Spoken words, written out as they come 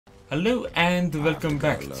Hello and welcome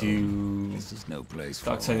back to This is no place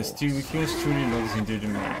for Darksiders 2 with yours truly, Lords into the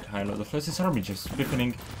Mad. High Lord of Versus Army, just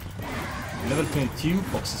Biffening. Level 22,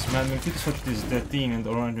 boxes madman, Fitness Fortitude is 13 and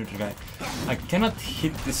Orange Neutral Guy. I cannot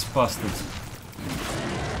hit this bastard.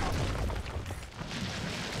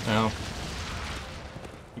 Now,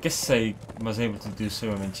 I guess I was able to do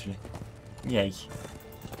so eventually. Yay.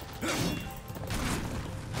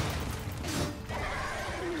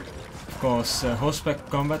 Of course, horseback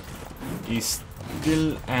combat is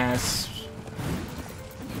still as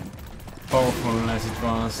powerful as it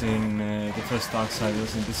was in the first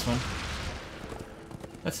Darksiders in this one.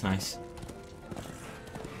 That's nice.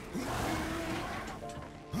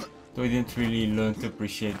 Though I didn't really learn to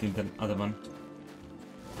appreciate it, the other one.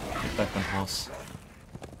 Get back on horse.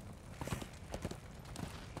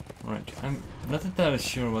 Right, I'm not entirely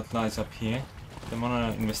sure what lies up here. I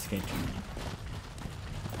wanna investigate.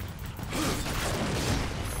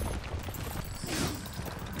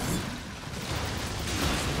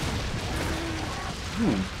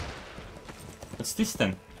 What's this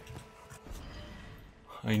then?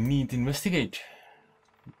 I need to investigate.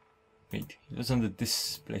 Wait, it was under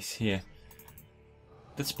this place here.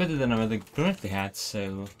 That's better than what I currently had,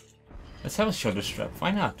 so let's have a shoulder strap. Why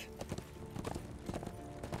not?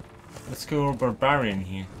 Let's go barbarian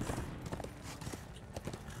here.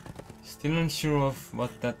 Still unsure of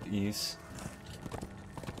what that is.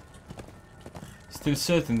 Still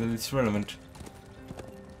certain that it's relevant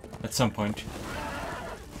at some point.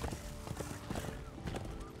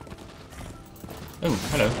 Oh,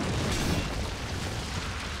 hello.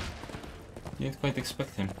 Didn't quite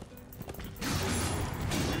expect him.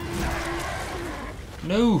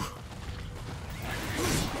 No!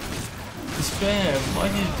 Despair! Why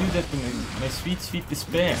did you do that to me? My sweet, sweet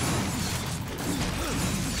despair!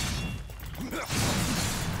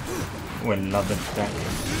 Well, love that.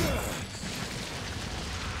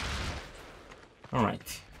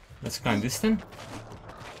 Alright, let's climb this then.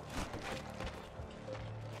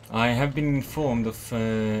 I have been informed of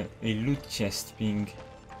a loot chest being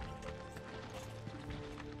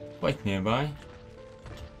quite nearby.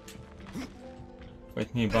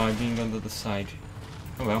 Quite nearby, being on the other side.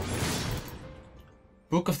 Oh well.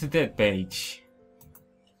 Book of the Dead page.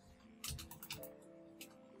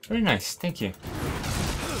 Very nice, thank you.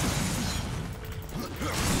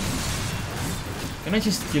 Can I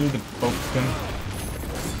just kill the both of them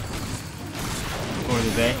for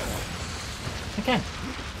the day? I can.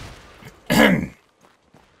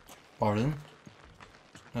 Pardon.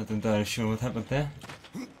 Not entirely sure what happened there.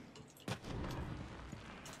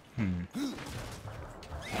 I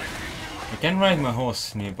can ride my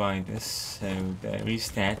horse nearby this, so there is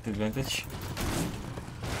that advantage.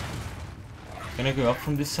 Can I go up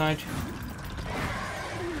from this side?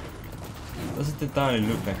 Doesn't entirely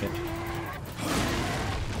look like it.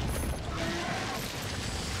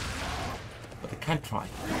 But I can try.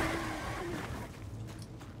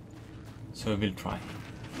 So I will try.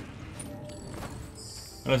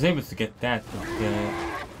 I was able to get that, but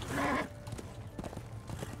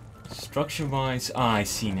structure-wise, I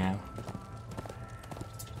see now.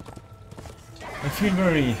 I feel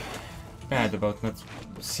very bad about not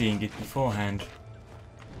seeing it beforehand.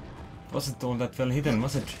 It wasn't all that well hidden,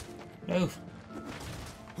 was it? No.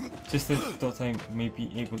 Just that I thought I may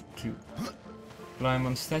be able to climb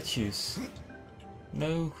on statues.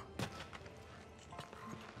 No.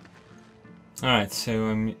 Alright, so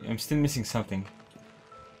I'm still missing something.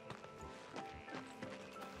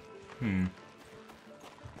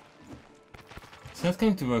 It's not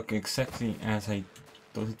going to work exactly as I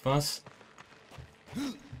thought it was.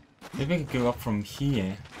 Maybe I could go up from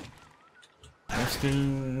here. I'm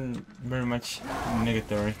still very much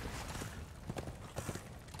negatory.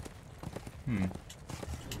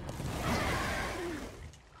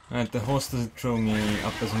 And the horse doesn't throw me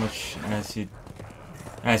up as much as it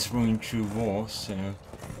has ruined through war, so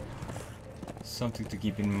something to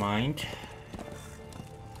keep in mind.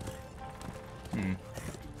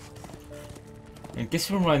 I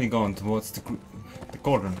guess we're riding on towards the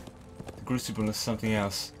Karn. The Crucible is something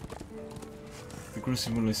else. The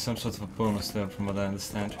Crucible is some sort of a bonus there, from what I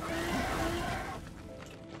understand.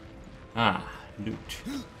 Ah, loot.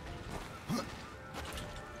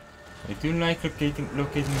 I do like locating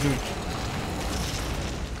loot.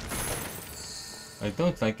 I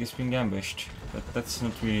don't like is being ambushed, but that's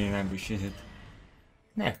not really an ambush, is it?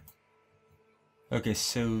 No. Okay,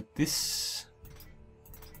 so this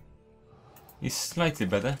is slightly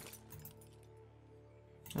better.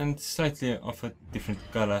 And slightly of a different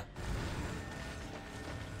color.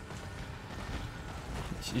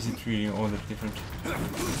 Which isn't really all that different.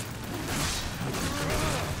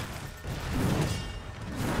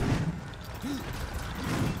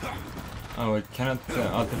 Oh, I cannot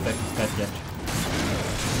artifact that yet.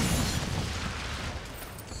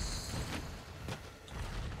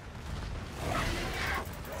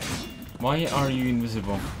 Why are you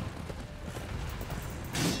invisible?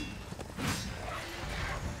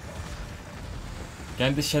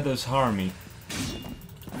 Can the shadows harm me?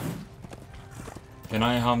 Can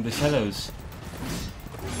I harm the shadows?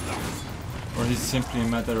 Or is it simply a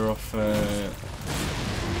matter of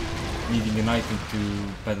needing an item to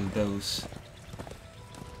battle those?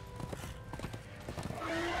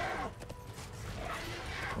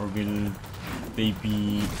 Or will they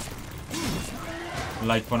be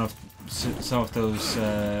like one of some of those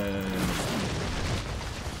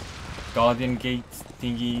Guardian Gate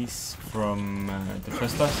thingies from the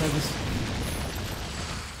first Darksiders?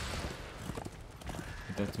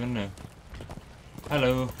 I don't even know.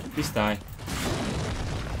 Hello, please die.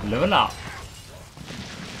 Level up!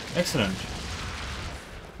 Excellent.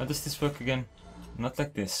 How does this work again? Not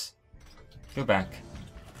like this. Go back.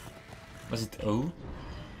 Was it O?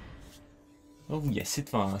 Oh yes,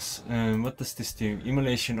 it was. What does this do?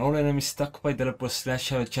 Immolation. All enemies stuck by the slash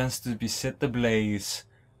have a chance to be set ablaze.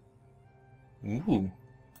 Ooh.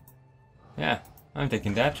 Yeah, I'm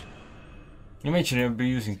taking that. Imagine I'll be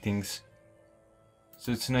using things.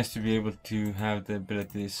 So it's nice to be able to have the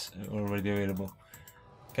abilities already available.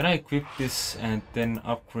 Can I equip this and then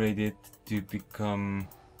upgrade it to become...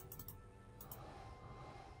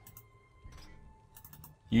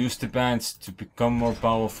 Use the bands to become more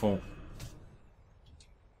powerful.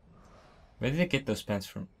 Where did I get those pants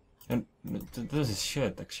from? That was a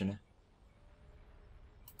shirt, actually.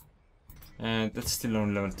 And that's still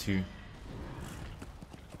on level 2.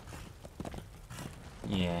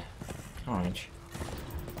 Yeah, orange.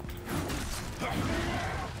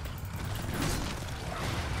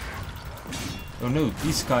 Oh no,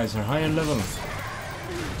 these guys are higher level.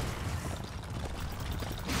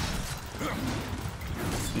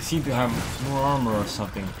 They seem to have more armor or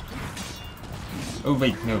something. Oh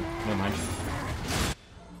wait, no, never mind.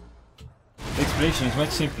 The explanation is much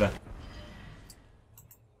simpler.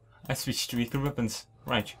 I switched to weaker weapons.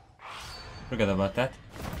 Right. Forgot about that.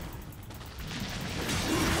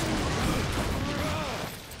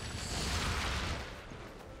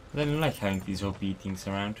 I don't like having these OP things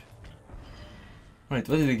around. Right,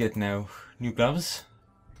 what did we get now? New gloves?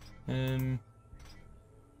 I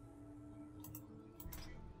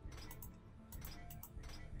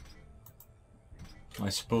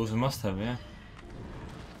suppose we must have, yeah.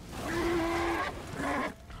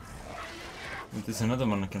 But there's another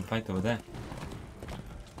one I can fight over there.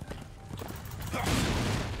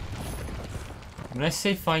 When I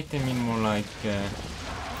say fight, I mean more like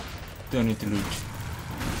don't need to loot.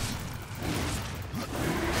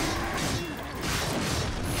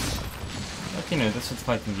 But you know, that's what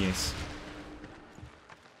fighting is.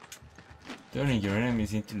 Turning your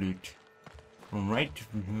enemies into loot. Alright,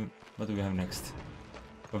 what do we have next?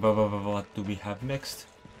 What do we have next?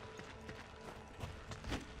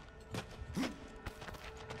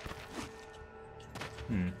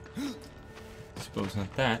 Suppose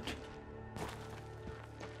not that.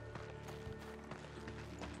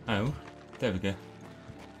 Oh, there we go.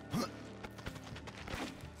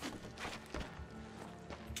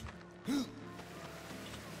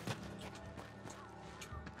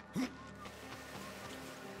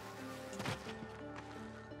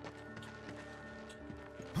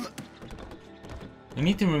 I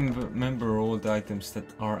need to remember all the items that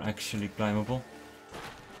are actually climbable.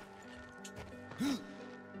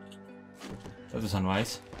 That was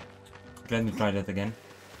unwise. Let me try that again.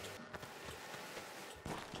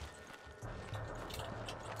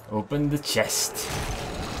 Open the chest.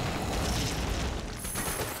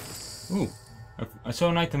 Ooh, I saw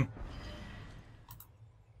an item.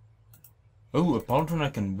 Oh, a pauldron I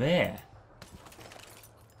can wear.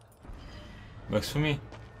 Works for me.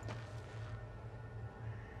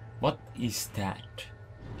 What is that?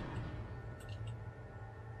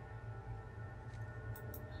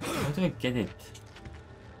 How do I get it?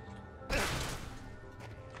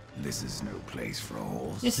 This is no place for a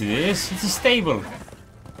horse. Yes, it is. It's a stable.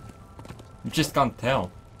 You just can't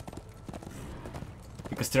tell.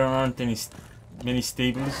 Because there aren't many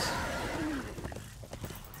stables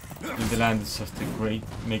in the lands of the great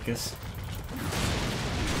makers.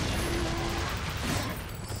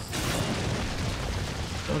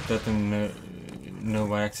 Don't let them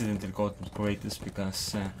know I accidentally called them creators,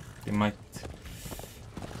 because they might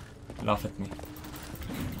laugh at me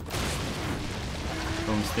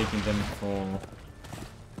for mistaking them for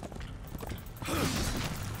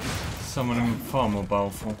someone far more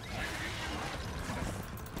powerful.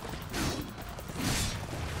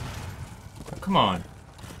 come on.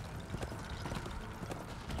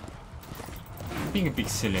 Being a big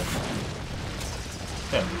silly.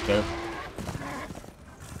 There we go.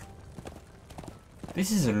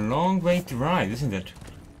 This is a long way to ride, isn't it?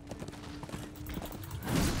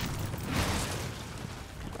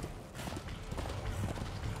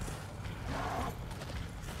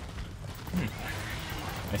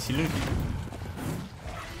 I see loot.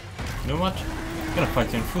 You know what? I'm gonna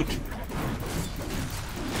fight you on foot.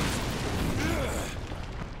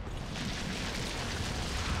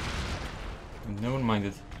 No one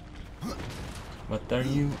minded. What are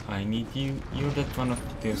you? I need you. You're that one of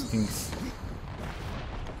those things.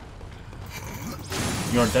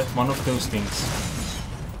 You're that one of those things.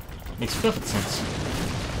 Makes perfect sense.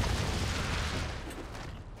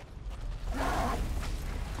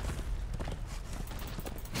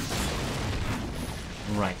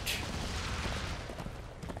 Right.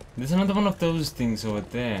 There's another one of those things over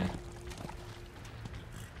there.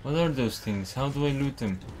 What are those things? How do I loot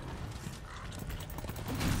them?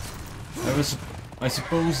 I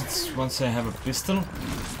suppose it's once I have a pistol.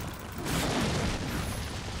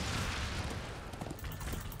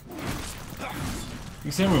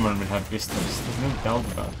 Because everyone will have pistols, there's no doubt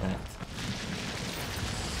about that.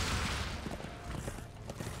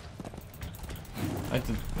 I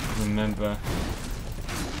don't remember.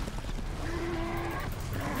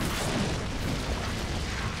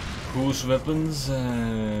 Whose weapons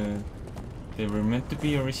they were meant to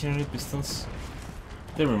be originally pistols.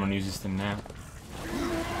 Everyone uses them now.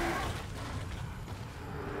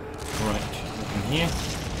 Right, in here.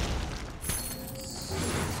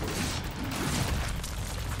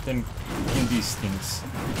 Then kill these things.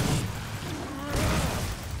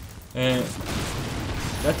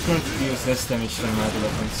 That currently deals less damage than my other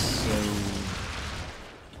weapons, so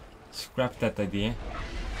scrap that idea.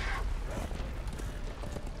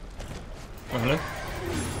 Oh, hello?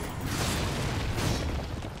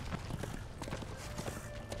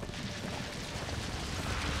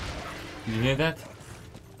 Did you hear that?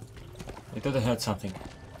 I thought I heard something.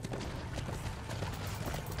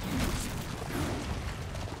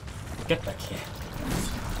 Get back here.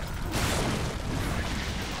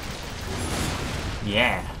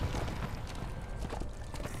 Yeah.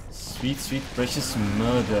 Sweet, sweet, precious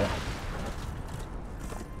murder.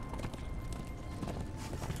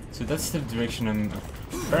 So that's the direction I'm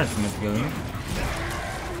apparently not going.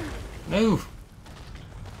 No!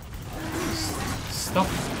 Stop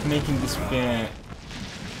making this bear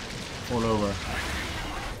fall over.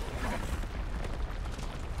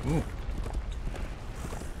 Ooh.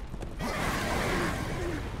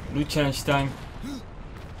 Loot challenge time.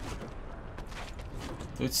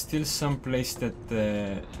 So it's still some place that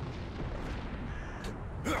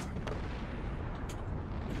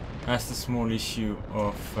has the small issue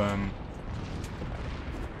of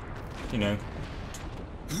you know,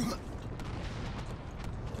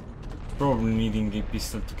 probably needing a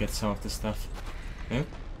pistol to get some of the stuff. No?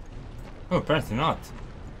 Oh, apparently not.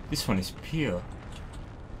 This one is pure.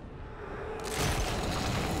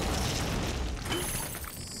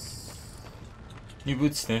 New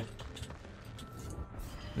boots there.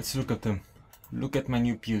 Let's look at them. Look at my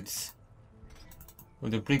new boots. Oh,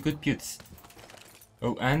 they're pretty good boots.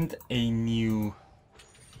 Oh, and a new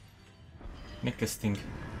necklace thing.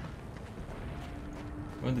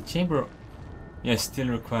 Well, the chamber... Yeah, still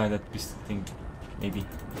require that pistol thing. Maybe.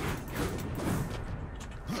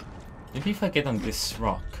 Maybe if I get on this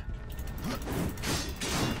rock.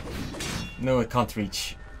 No, I can't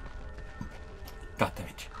reach. God damn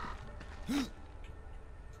it.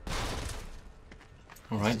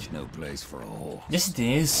 Alright. This is no place for a horse. Yes, it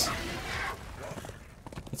is.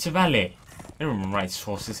 It's a valley. Everyone rides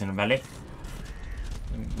horses in a valley.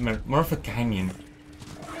 More of a canyon.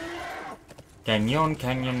 Canyon,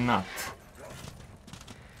 canyon not.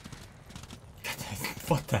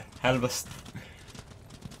 What the hell was...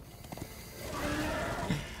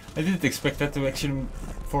 I didn't expect that to actually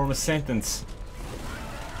form a sentence.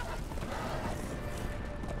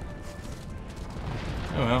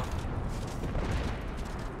 Oh well.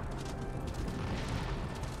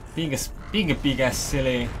 Being a big ass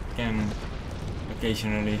silly can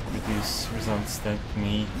occasionally produce results that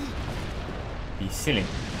may be silly.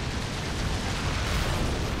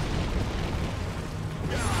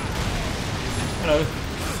 Hello.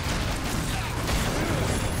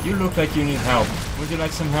 You look like you need help. Would you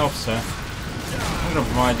like some help, sir? I'm gonna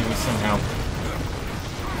provide you with some help.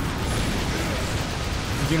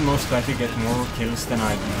 You'll most likely get more kills than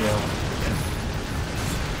I will.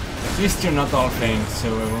 At least you're not all faint,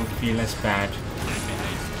 so I won't feel as bad.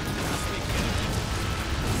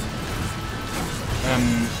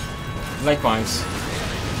 Likewise.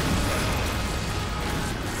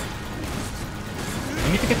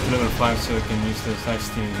 I need to get to level 5 so I can use those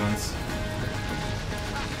live-streaming ones.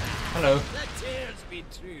 Hello. The tales be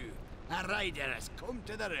true. A rider has come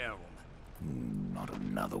to the realm. Not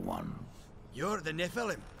another one. You're the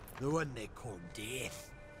Nephilim, the one they call Death.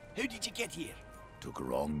 How did you get here? Took a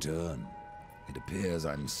wrong turn. It appears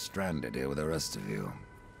I'm stranded here with the rest of you.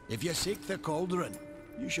 If you seek the cauldron,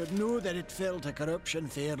 you should know that it fell to corruption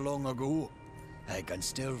fair long ago. I can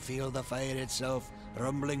still feel the fire itself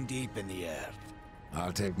rumbling deep in the earth.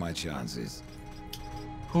 I'll take my chances.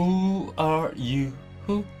 Who are you?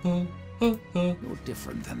 Who? You're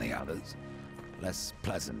different than the others. Less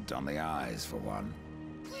pleasant on the eyes, for one.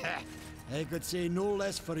 I could say no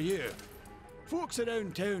less for you. Folks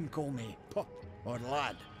around town call me Pup or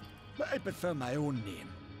Lad, but I prefer my own name.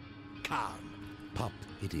 Karn. Pup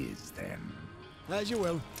it is, then. As you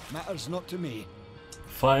will. Matters not to me.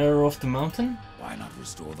 Fire of the mountain? Why not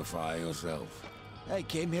restore the fire yourself? I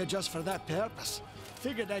came here just for that purpose.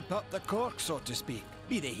 Figured I'd pop the cork, so to speak.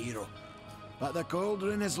 Be the hero. But the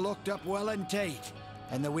cauldron is locked up well and tight,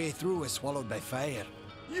 and the way through is swallowed by fire.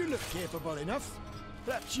 You look capable enough.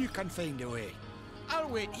 Perhaps you can find a way. I'll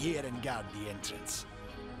wait here and guard the entrance.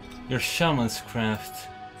 Your shaman's craft.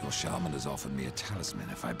 Your shaman has offered me a talisman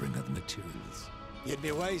if I bring her the materials. You'd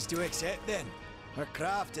be wise to accept then. Her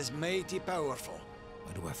craft is mighty powerful.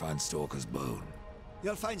 Where do I find Stalker's bone?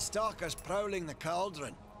 You'll find stalkers prowling the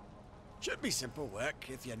cauldron. Should be simple work,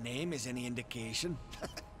 if your name is any indication.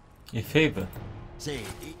 A favor. Say,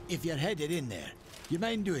 if you're headed in there, you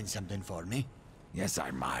mind doing something for me? Yes,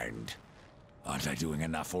 I mind. Aren't I doing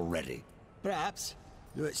enough already? Perhaps.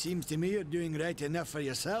 Though it seems to me you're doing right enough for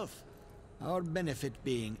yourself. Our benefit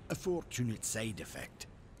being a fortunate side effect.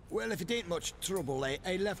 Well, if it ain't much trouble,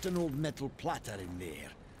 I left an old metal platter in there,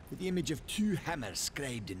 with the image of 2 hammers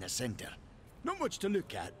scribed in the center. Not much to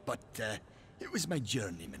look at, but it was my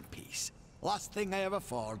journeyman piece. Last thing I ever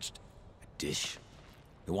forged. A dish?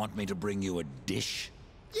 You want me to bring you a dish?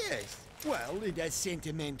 Yes, well, it has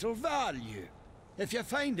sentimental value. If you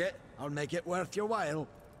find it, I'll make it worth your while.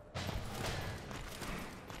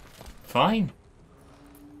 Fine.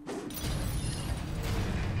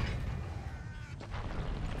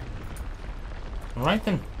 Alright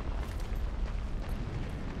then.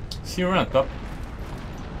 See you around, pup.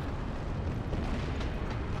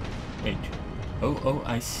 Wait. Oh,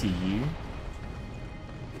 I see you.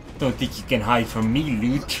 Don't think you can hide from me,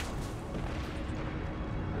 loot.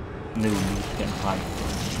 No loot can hide from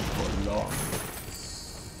me for long.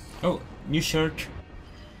 Oh, new shirt.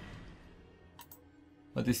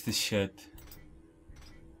 What is this shirt?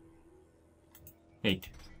 Wait.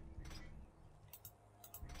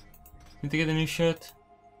 Need to get a new shirt?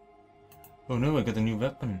 Oh no, I got a new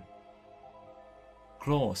weapon.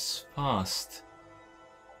 Claws, fast.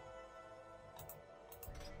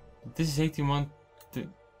 This is 81 to...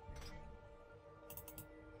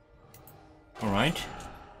 Alright.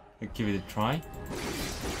 I'll give it a try.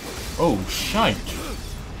 Oh, shite!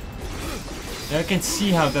 I can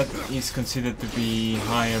see how that is considered to be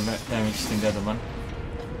higher damage than the other one.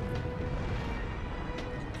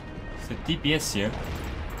 It's the DPS here.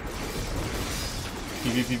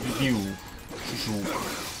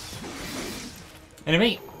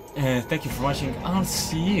 Anyway, thank you for watching. I'll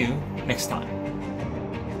see you next time.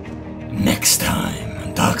 Next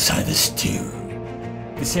time, Darksiders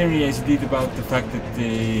 2. This area is indeed about the fact that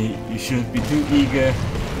you shouldn't be too eager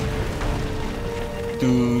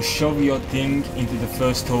to shove your thing into the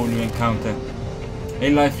first hole you encounter. A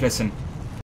life lesson.